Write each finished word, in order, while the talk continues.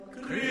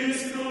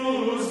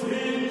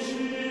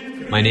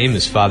My name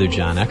is Father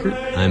John Eckert.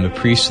 I am a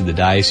priest of the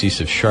Diocese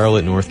of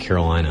Charlotte, North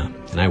Carolina,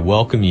 and I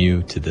welcome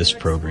you to this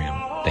program,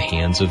 The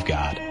Hands of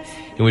God,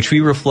 in which we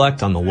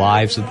reflect on the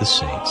lives of the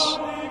saints.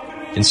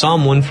 In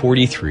Psalm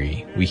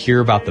 143, we hear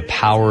about the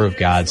power of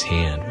God's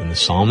hand when the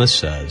psalmist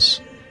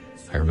says,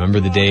 I remember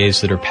the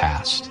days that are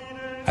past.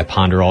 I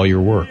ponder all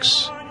your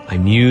works. I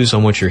muse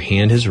on what your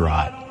hand has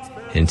wrought,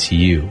 and to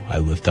you I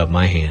lift up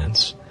my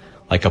hands.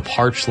 Like a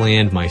parched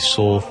land, my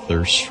soul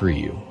thirsts for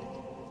you.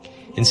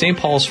 In St.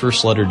 Paul's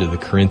first letter to the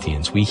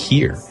Corinthians, we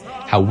hear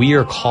how we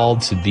are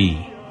called to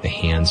be the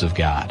hands of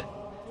God.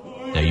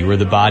 Now you are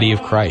the body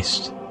of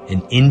Christ,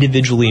 and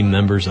individually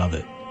members of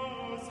it.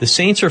 The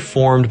saints are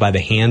formed by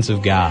the hands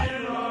of God,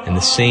 and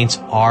the saints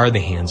are the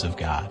hands of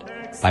God,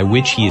 by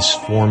which He is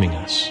forming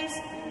us.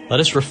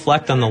 Let us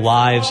reflect on the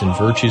lives and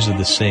virtues of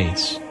the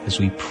saints as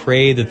we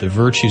pray that the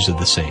virtues of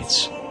the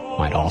saints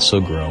might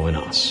also grow in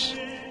us.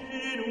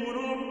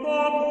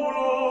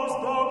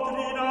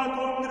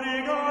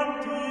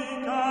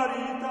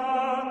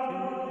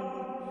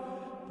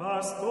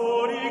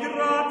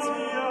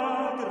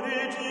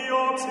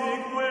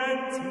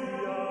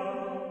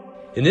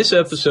 In this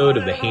episode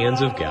of The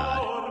Hands of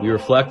God, we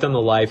reflect on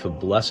the life of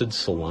Blessed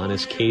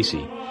Solanus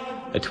Casey,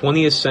 a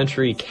 20th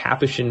century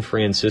Capuchin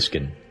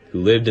Franciscan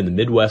who lived in the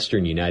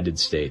Midwestern United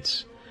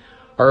States.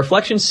 Our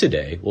reflections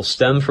today will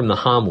stem from the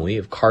homily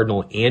of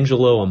Cardinal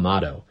Angelo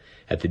Amato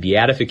at the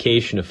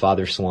beatification of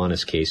Father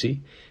Solanus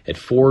Casey at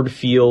Ford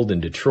Field in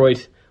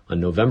Detroit on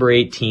November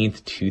 18,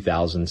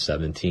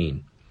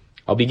 2017.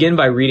 I'll begin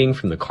by reading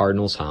from the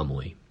Cardinal's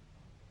homily.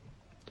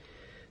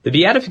 The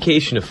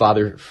beatification of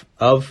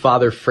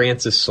Father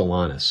Francis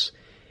Solanus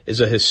is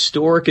a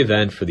historic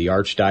event for the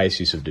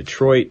Archdiocese of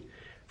Detroit,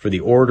 for the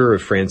Order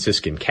of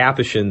Franciscan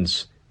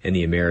Capuchins, and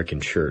the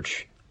American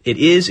Church. It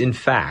is, in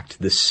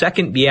fact, the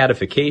second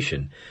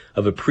beatification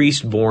of a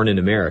priest born in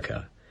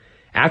America,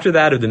 after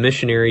that of the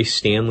missionary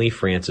Stanley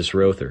Francis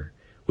Rother,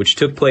 which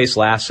took place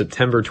last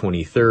September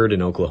 23rd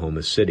in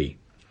Oklahoma City.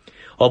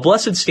 While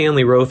Blessed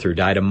Stanley Rother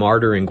died a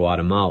martyr in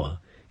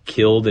Guatemala,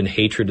 killed in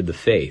hatred of the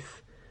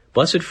faith,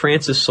 Blessed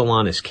Francis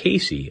Solanus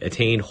Casey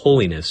attained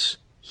holiness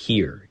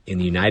here in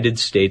the United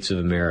States of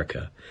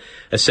America,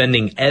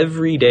 ascending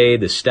every day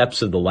the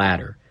steps of the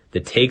ladder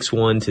that takes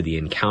one to the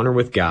encounter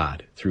with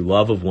God through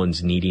love of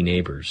one's needy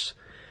neighbors.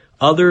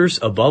 Others,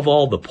 above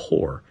all the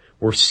poor,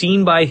 were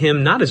seen by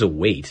him not as a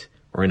weight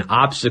or an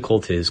obstacle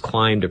to his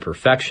climb to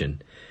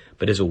perfection,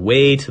 but as a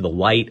way to the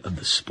light of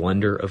the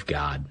splendor of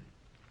God.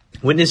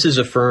 Witnesses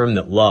affirm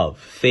that love,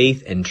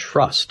 faith, and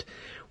trust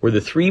were the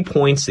 3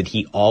 points that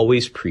he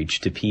always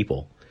preached to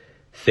people.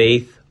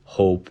 Faith,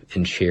 hope,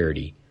 and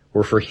charity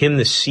were for him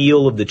the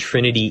seal of the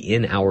Trinity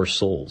in our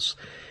souls.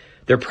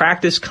 Their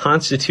practice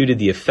constituted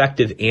the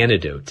effective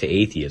antidote to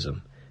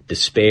atheism,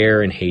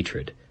 despair, and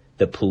hatred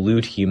that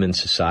pollute human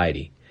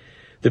society.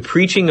 The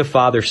preaching of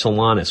Father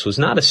Solanus was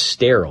not a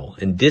sterile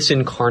and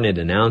disincarnate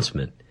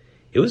announcement.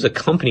 It was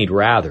accompanied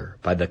rather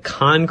by the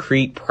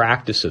concrete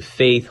practice of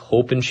faith,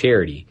 hope, and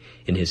charity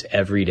in his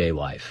everyday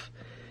life.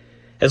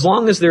 As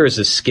long as there is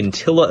a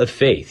scintilla of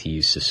faith, he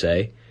used to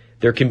say,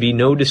 there can be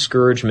no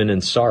discouragement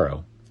and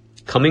sorrow.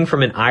 Coming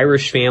from an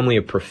Irish family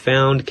of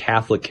profound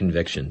Catholic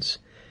convictions,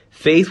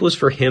 faith was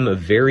for him a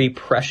very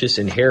precious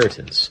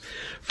inheritance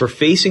for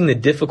facing the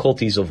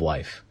difficulties of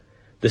life.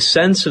 The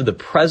sense of the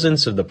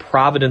presence of the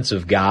providence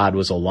of God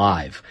was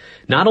alive,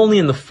 not only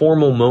in the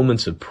formal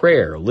moments of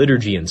prayer,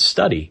 liturgy, and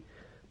study,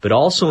 but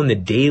also in the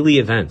daily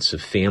events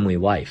of family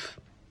life.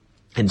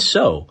 And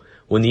so,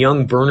 when the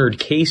young Bernard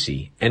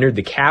Casey entered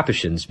the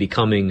Capuchins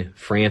becoming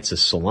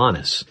Francis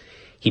Solanus,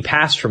 he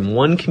passed from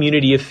one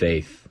community of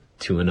faith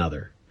to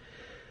another.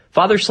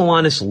 Father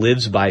Solanus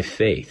lives by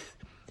faith.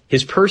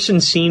 His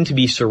person seemed to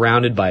be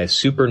surrounded by a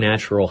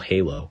supernatural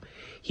halo.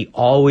 He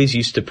always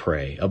used to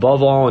pray,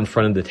 above all in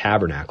front of the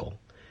tabernacle.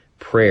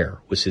 Prayer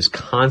was his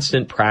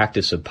constant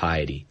practice of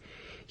piety.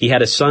 He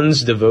had a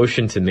son's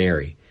devotion to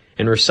Mary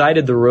and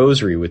recited the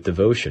rosary with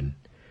devotion.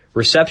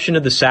 Reception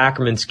of the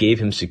sacraments gave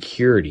him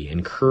security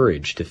and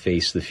courage to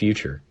face the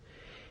future.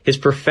 His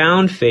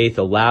profound faith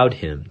allowed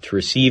him to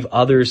receive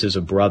others as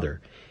a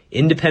brother,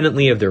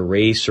 independently of their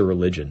race or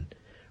religion.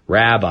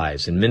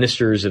 Rabbis and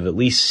ministers of at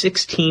least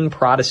 16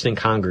 Protestant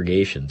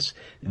congregations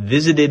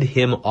visited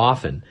him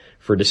often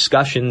for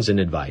discussions and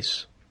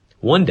advice.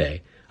 One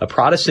day, a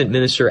Protestant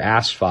minister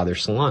asked Father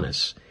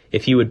Solanus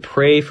if he would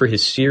pray for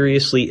his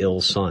seriously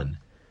ill son.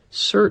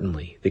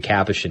 Certainly, the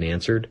Capuchin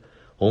answered,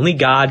 only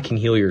God can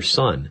heal your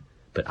son,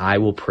 but I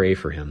will pray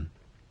for him.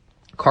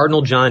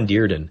 Cardinal John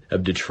Dearden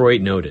of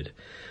Detroit noted,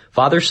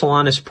 Father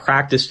Solanus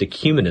practiced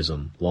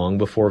ecumenism long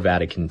before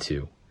Vatican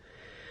II.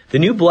 The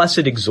new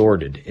blessed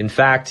exhorted, in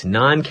fact,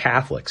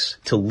 non-Catholics,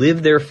 to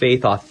live their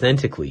faith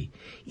authentically,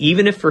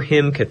 even if for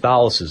him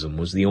Catholicism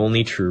was the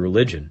only true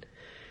religion.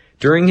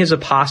 During his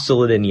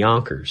apostolate in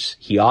Yonkers,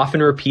 he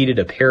often repeated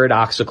a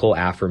paradoxical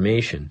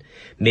affirmation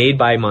made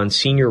by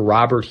Monsignor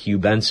Robert Hugh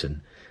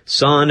Benson,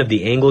 son of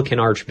the Anglican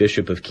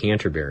Archbishop of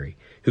Canterbury,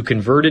 who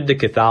converted to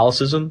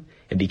Catholicism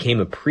and became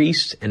a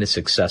priest and a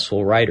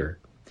successful writer.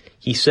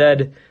 He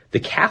said, "The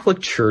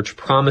Catholic Church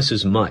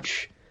promises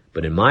much,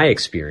 but in my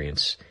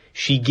experience,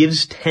 she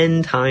gives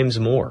 10 times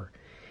more.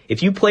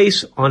 If you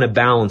place on a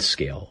balance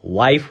scale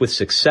life with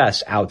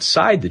success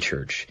outside the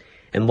church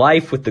and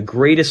life with the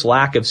greatest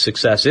lack of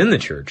success in the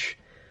church,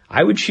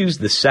 I would choose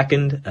the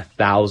second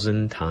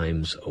 1,000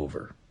 times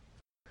over."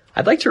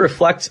 I'd like to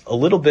reflect a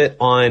little bit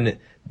on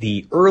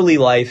the early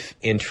life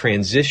and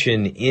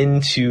transition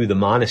into the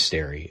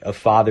monastery of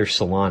Father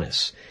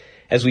Solanus.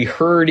 As we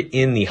heard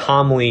in the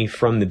homily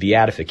from the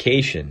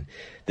Beatification,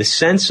 the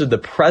sense of the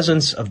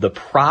presence of the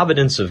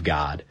providence of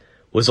God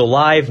was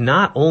alive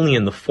not only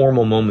in the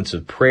formal moments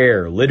of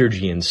prayer,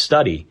 liturgy, and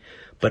study,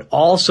 but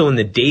also in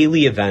the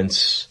daily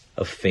events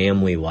of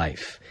family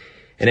life.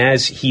 And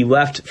as he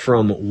left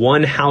from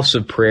one house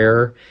of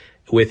prayer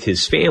with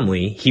his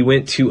family, he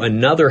went to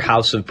another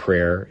house of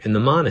prayer in the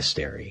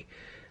monastery.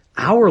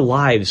 Our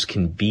lives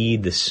can be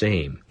the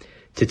same.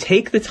 To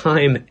take the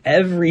time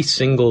every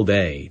single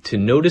day to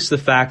notice the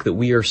fact that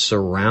we are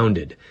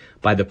surrounded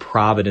by the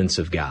providence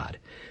of God.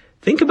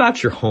 Think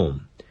about your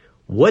home.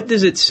 What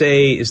does it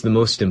say is the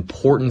most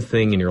important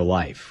thing in your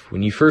life?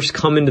 When you first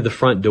come into the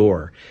front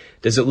door,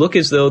 does it look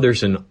as though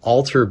there's an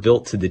altar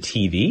built to the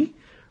TV?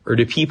 Or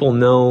do people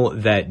know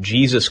that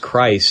Jesus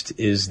Christ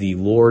is the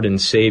Lord and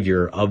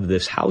Savior of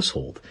this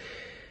household?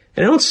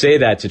 And I don't say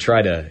that to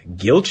try to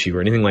guilt you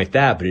or anything like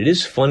that, but it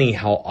is funny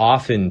how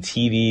often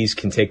TVs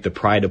can take the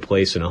pride of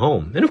place in a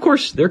home. And of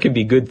course, there can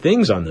be good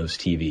things on those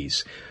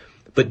TVs.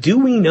 But do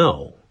we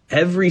know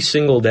every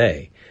single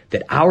day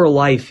that our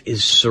life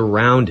is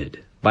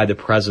surrounded by the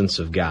presence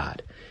of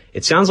God?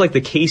 It sounds like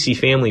the Casey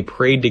family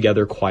prayed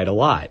together quite a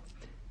lot.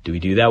 Do we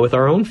do that with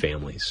our own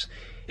families?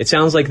 It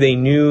sounds like they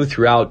knew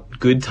throughout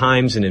good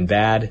times and in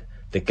bad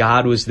that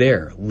God was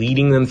there,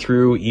 leading them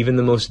through even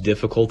the most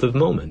difficult of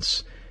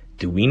moments.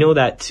 Do we know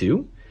that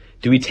too?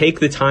 Do we take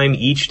the time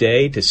each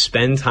day to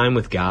spend time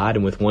with God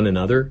and with one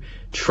another,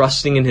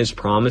 trusting in His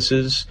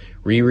promises,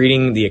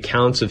 rereading the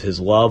accounts of His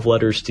love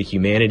letters to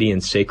humanity in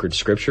sacred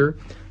scripture,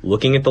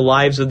 looking at the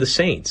lives of the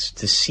saints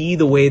to see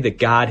the way that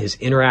God has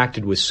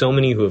interacted with so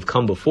many who have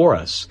come before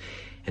us,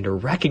 and to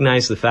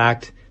recognize the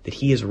fact that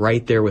He is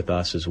right there with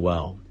us as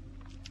well?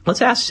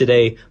 Let's ask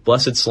today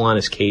Blessed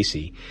Solanus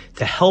Casey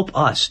to help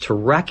us to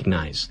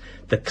recognize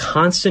the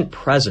constant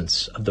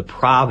presence of the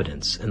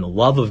providence and the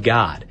love of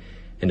God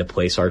and to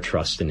place our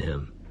trust in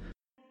Him.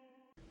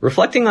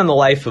 Reflecting on the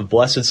life of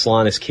Blessed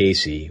Solanus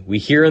Casey, we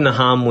hear in the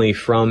homily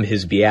from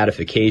his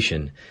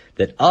beatification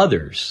that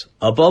others,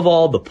 above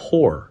all the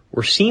poor,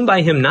 were seen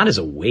by him not as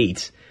a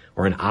weight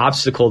or an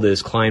obstacle to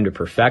his climb to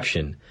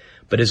perfection,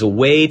 but as a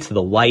way to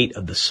the light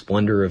of the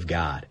splendor of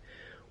God.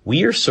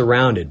 We are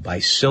surrounded by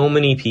so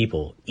many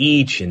people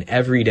each and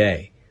every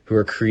day who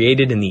are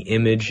created in the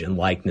image and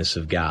likeness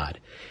of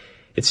God.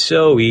 It's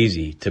so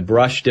easy to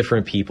brush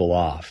different people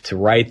off, to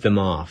write them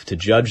off, to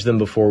judge them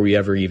before we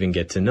ever even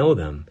get to know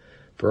them.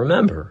 But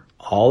remember,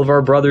 all of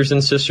our brothers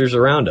and sisters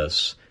around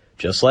us,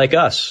 just like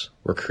us,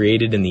 were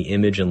created in the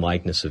image and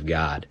likeness of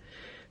God.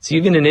 It's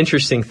even an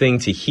interesting thing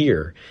to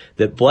hear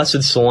that Blessed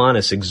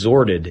Solanus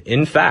exhorted,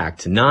 in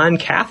fact,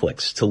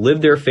 non-Catholics to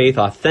live their faith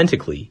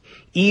authentically,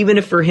 even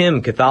if for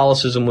him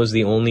Catholicism was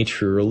the only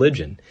true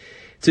religion.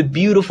 It's a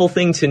beautiful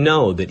thing to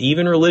know that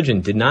even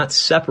religion did not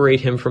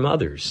separate him from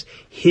others.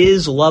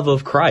 His love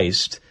of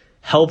Christ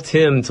helped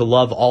him to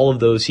love all of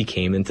those he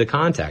came into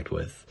contact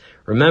with.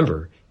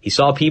 Remember, he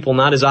saw people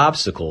not as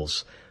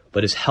obstacles,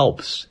 but as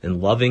helps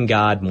in loving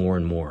God more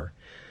and more.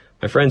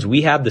 My friends,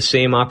 we have the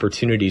same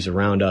opportunities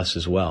around us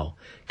as well.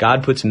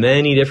 God puts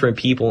many different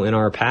people in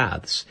our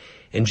paths.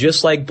 And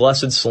just like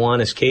Blessed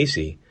Solanus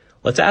Casey,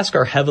 let's ask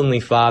our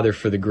Heavenly Father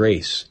for the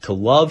grace to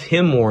love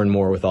Him more and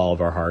more with all of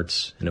our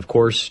hearts. And of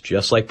course,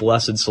 just like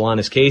Blessed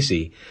Solanus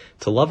Casey,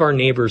 to love our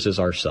neighbors as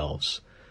ourselves.